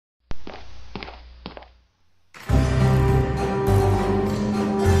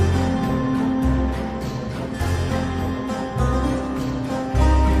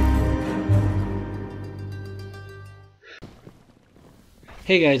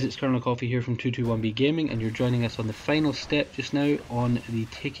Hey guys, it's Colonel Coffee here from 221B Gaming, and you're joining us on the final step just now on the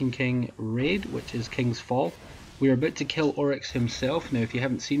Taken King raid, which is King's Fall. We are about to kill Oryx himself. Now, if you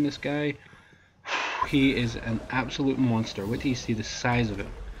haven't seen this guy, he is an absolute monster. Wait till you see the size of him.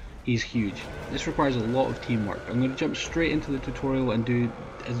 He's huge. This requires a lot of teamwork. I'm going to jump straight into the tutorial and do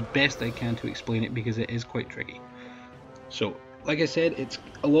as best I can to explain it because it is quite tricky. So, like I said, it's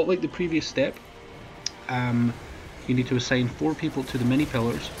a lot like the previous step. You need to assign 4 people to the mini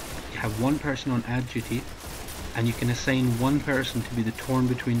pillars. You have 1 person on ad duty, and you can assign 1 person to be the torn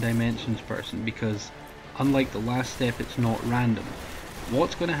between dimensions person, because unlike the last step, it's not random.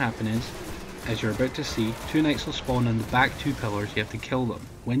 What's going to happen is, as you're about to see, 2 knights will spawn on the back 2 pillars. You have to kill them.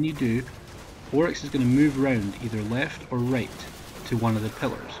 When you do, Oryx is going to move around either left or right to one of the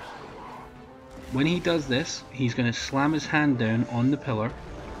pillars. When he does this, he's going to slam his hand down on the pillar,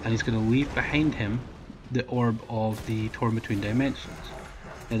 and he's going to leave behind him the orb of the torn between dimensions.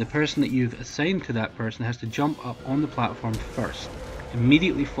 Now, the person that you've assigned to that person has to jump up on the platform first,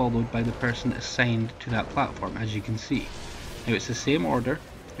 immediately followed by the person assigned to that platform, as you can see. Now, it's the same order.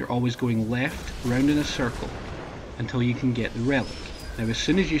 You're always going left, round in a circle, until you can get the relic. Now, as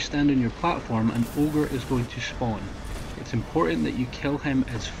soon as you stand on your platform, an ogre is going to spawn. It's important that you kill him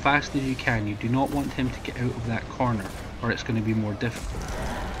as fast as you can. You do not want him to get out of that corner, or it's going to be more difficult.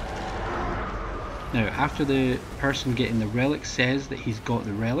 Now, after the person getting the relic says that he's got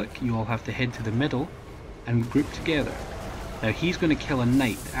the relic, you all have to head to the middle and group together. Now, he's going to kill a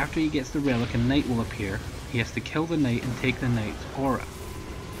knight. After he gets the relic, a knight will appear. He has to kill the knight and take the knight's aura.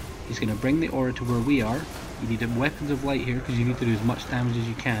 He's going to bring the aura to where we are. You need weapons of light here because you need to do as much damage as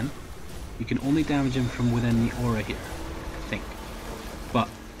you can. You can only damage him from within the aura here, I think. But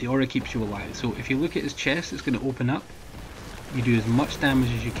the aura keeps you alive. So if you look at his chest, it's going to open up. You do as much damage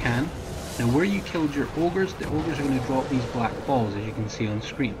as you can. Now, where you killed your ogres, the ogres are going to drop these black balls, as you can see on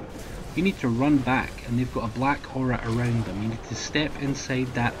screen. You need to run back, and they've got a black aura around them. You need to step inside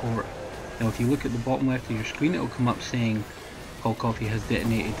that aura. Now, if you look at the bottom left of your screen, it will come up saying Call Coffee has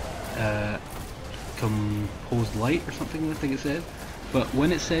detonated composed light or something, I think it says. But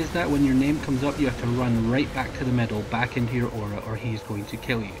when it says that, when your name comes up, you have to run right back to the middle, back into your aura, or he's going to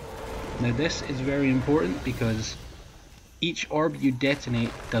kill you. Now, this is very important because each orb you detonate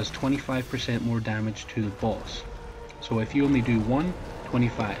does 25% more damage to the boss. So if you only do 1,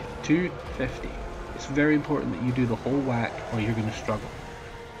 25, 2, 50. It's very important that you do the whole whack or you're going to struggle.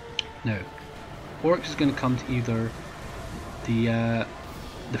 Now, Oryx is going to come to either the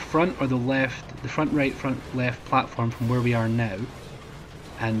front or the left, the front right, front left platform from where we are now.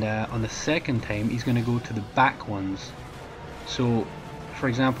 And on the second time, he's going to go to the back ones. So, for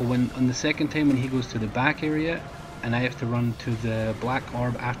example, on the second time when he goes to the back area, and I have to run to the black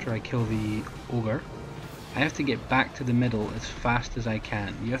orb after I kill the ogre, I have to get back to the middle as fast as I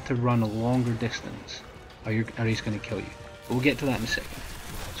can. You have to run a longer distance or he's going to kill you. But we'll get to that in a second.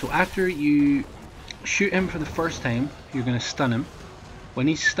 So after you shoot him for the first time, you're going to stun him. When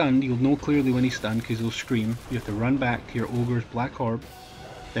he's stunned, you'll know clearly when he's stunned because he'll scream. You have to run back to your ogre's black orb,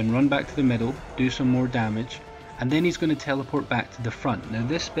 then run back to the middle, do some more damage, and then he's going to teleport back to the front. Now,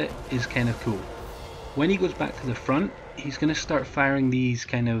 this bit is kind of cool. When he goes back to the front, he's going to start firing these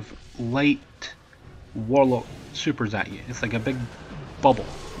kind of light warlock supers at you. It's like a big bubble.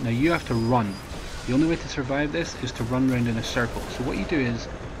 Now, you have to run. The only way to survive this is to run around in a circle. So what you do is,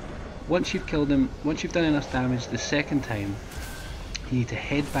 once you've killed him, once you've done enough damage the second time, you need to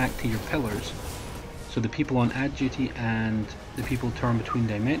head back to your pillars. So the people on ad duty and the people torn between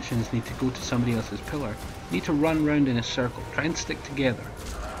dimensions need to go to somebody else's pillar. You need to run around in a circle. Try and stick together.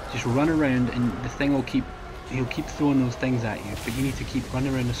 Just run around, and the thing will he'll keep throwing those things at you, but you need to keep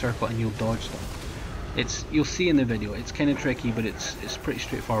running around the circle and you'll dodge them. You'll see in the video, it's kind of tricky, but it's pretty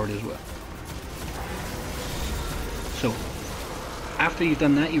straightforward as well. So, after you've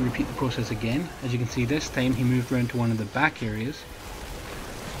done that, you repeat the process again. As you can see, this time he moved around to one of the back areas,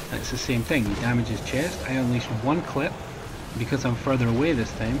 and it's the same thing. You damage his chest. I unleash 1 clip. Because I'm further away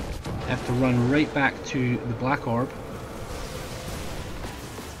this time, I have to run right back to the black orb.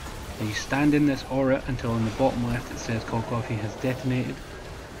 And you stand in this aura until on the bottom left it says Call Coffee has detonated,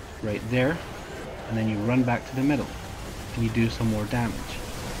 right there, and then you run back to the middle and you do some more damage.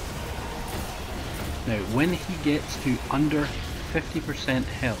 Now, when he gets to under 50%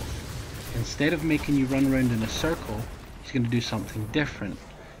 health, instead of making you run around in a circle, he's going to do something different.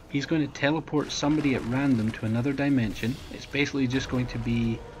 He's going to teleport somebody at random to another dimension. It's basically just going to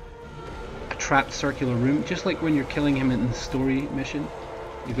be a trapped circular room, just like when you're killing him in the story mission.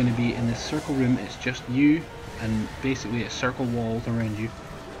 You're going to be in this circle room. It's just you and basically a circle walls around you,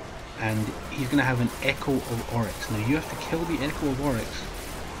 and he's going to have an echo of Oryx. Now you have to kill the echo of Oryx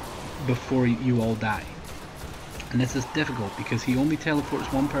before you all die. And this is difficult because he only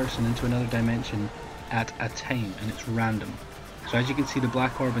teleports one person into another dimension at a time, and it's random. So as you can see the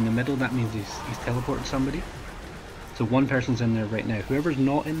black orb in the middle, that means he's teleported somebody. So one person's in there right now. Whoever's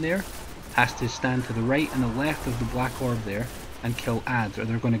not in there has to stand to the right and the left of the black orb there and kill ads, or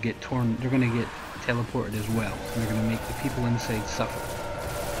they're going to get torn, they're going to get teleported as well, and they're going to make the people inside suffer.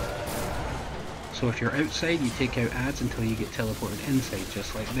 So if you're outside, you take out ads until you get teleported inside,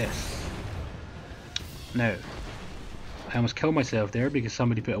 just like this. Now, I almost killed myself there because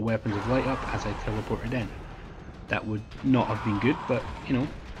somebody put a weapons of light up as I teleported in. That would not have been good, but you know.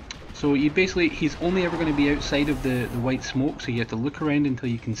 So you basically, he's only ever going to be outside of the white smoke, so you have to look around until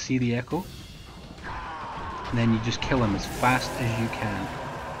you can see the echo. And then you just kill him as fast as you can.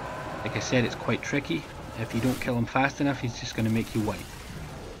 Like I said, it's quite tricky. If you don't kill him fast enough, he's just going to make you white.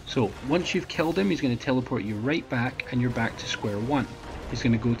 So once you've killed him, he's going to teleport you right back, and you're back to square one. He's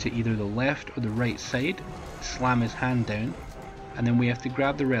going to go to either the left or the right side, slam his hand down, and then we have to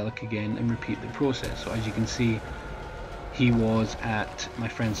grab the relic again and repeat the process. So as you can see, he was at my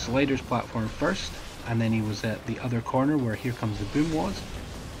friend Slider's platform first, and then he was at the other corner where Here Comes the Boom was,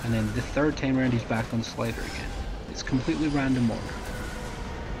 and then the third time around he's back on Slider again. It's completely random order.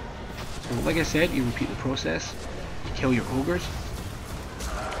 So like I said, you repeat the process, you kill your ogres.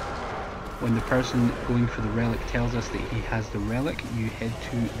 When the person going for the relic tells us that he has the relic, you head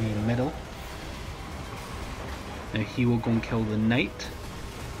to the middle. Now he will go and kill the knight,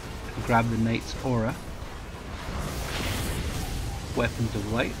 grab the knight's aura, weapons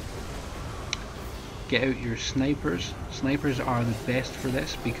of light, get out your snipers. Snipers are the best for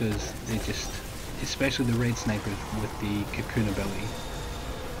this because they just, especially the red snipers with the cocoon ability.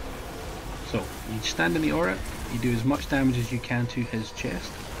 So you stand in the aura, you do as much damage as you can to his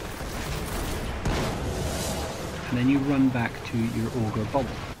chest, and then you run back to your ogre bubble.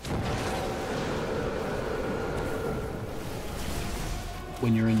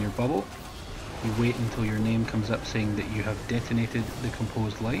 When you're in your bubble, you wait until your name comes up saying that you have detonated the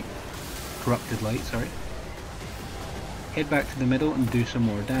corrupted light, sorry. Head back to the middle and do some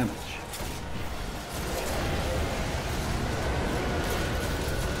more damage.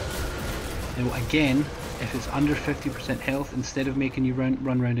 Now again, if it's under 50% health, instead of making you run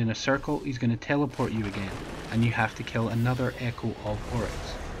around in a circle, he's going to teleport you again, and you have to kill another echo of Oryx.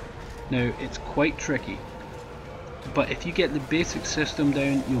 Now it's quite tricky, but if you get the basic system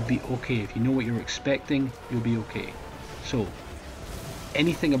down, you'll be okay. If you know what you're expecting, you'll be okay. So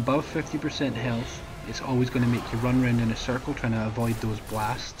anything above 50% health, it's always going to make you run around in a circle trying to avoid those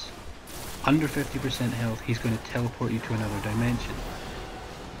blasts. Under 50% health, he's going to teleport you to another dimension.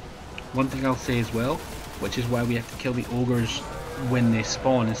 One thing I'll say as well, which is why we have to kill the ogres when they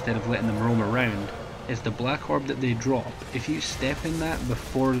spawn instead of letting them roam around, is the black orb that they drop. If you step in that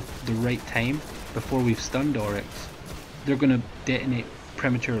before the right time, before we've stunned Oryx, they're going to detonate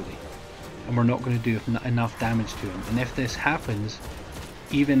prematurely, and we're not going to do enough damage to him. And if this happens,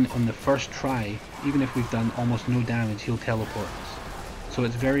 even on the first try, even if we've done almost no damage, he'll teleport us. So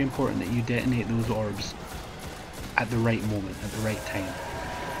it's very important that you detonate those orbs at the right moment, at the right time.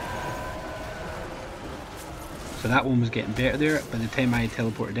 So that one was getting better there. By the time I had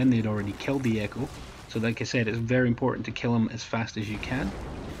teleported in, they had already killed the echo. So like I said, it's very important to kill him as fast as you can.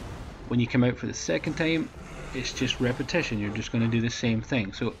 When you come out for the second time, it's just repetition. You're just going to do the same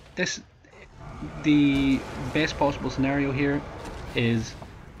thing. So the best possible scenario here is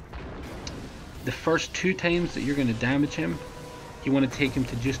the first 2 times that you're going to damage him, you want to take him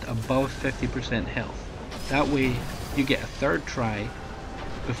to just above 50% health. That way you get a third try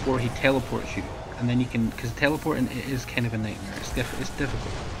before he teleports you. And then you can, because teleporting is kind of a nightmare, it's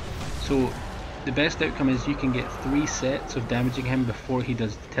difficult. So the best outcome is you can get 3 sets of damaging him before he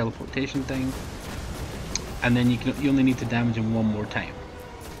does the teleportation thing, and then you only need to damage him 1 more time.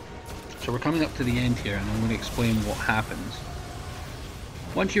 So we're coming up to the end here, and I'm going to explain what happens.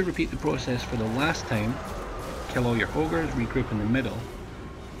 Once you repeat the process for the last time, kill all your ogres, regroup in the middle,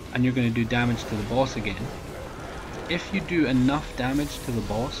 and you're going to do damage to the boss again. If you do enough damage to the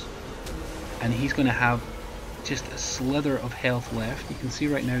boss, and he's going to have just a slither of health left. You can see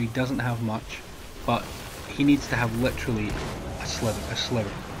right now he doesn't have much, but he needs to have literally a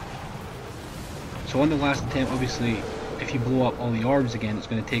sliver. So on the last attempt, obviously, if you blow up all the orbs again, it's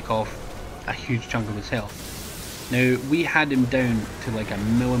going to take off a huge chunk of his health. Now, we had him down to like a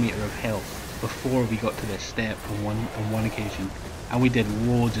millimeter of health before we got to this step on one occasion, and we did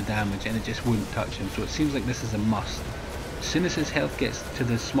loads of damage and it just wouldn't touch him. So it seems like this is a must. As soon as his health gets to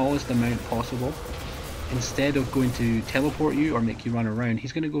the smallest amount possible, instead of going to teleport you or make you run around,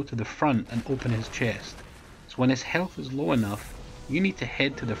 he's going to go to the front and open his chest. So when his health is low enough, You need to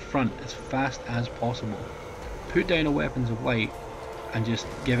head to the front as fast as possible. Put down a weapons of light and just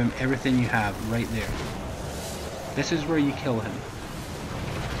give him everything you have right there. This is where you kill him.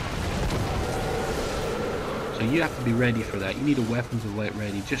 So you have to be ready for that. You need a weapons of light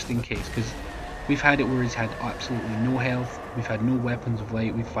ready just in case, because we've had it where he's had absolutely no health, we've had no weapons of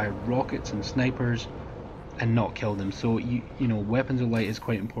light, we've fired rockets and snipers and not killed him. So you know, weapons of light is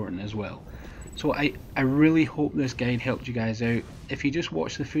quite important as well. So I really hope this guide helped you guys out. If you just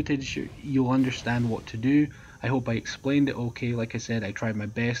watch the footage, you'll understand what to do. I hope I explained it okay. Like I said, I tried my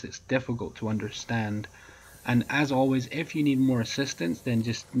best. It's difficult to understand. And as always, if you need more assistance, then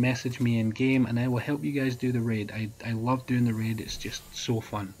just message me in game and I will help you guys do the raid. I love doing the raid. It's just so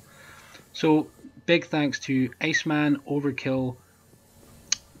fun. So big thanks to Iceman, Overkill,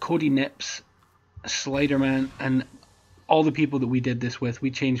 Cody Nips, Sliderman, and all the people that we did this with.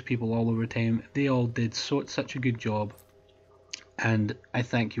 We changed people all over time. They all did such a good job, and I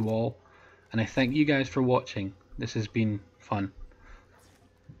thank you all, and I thank you guys for watching. This has been fun.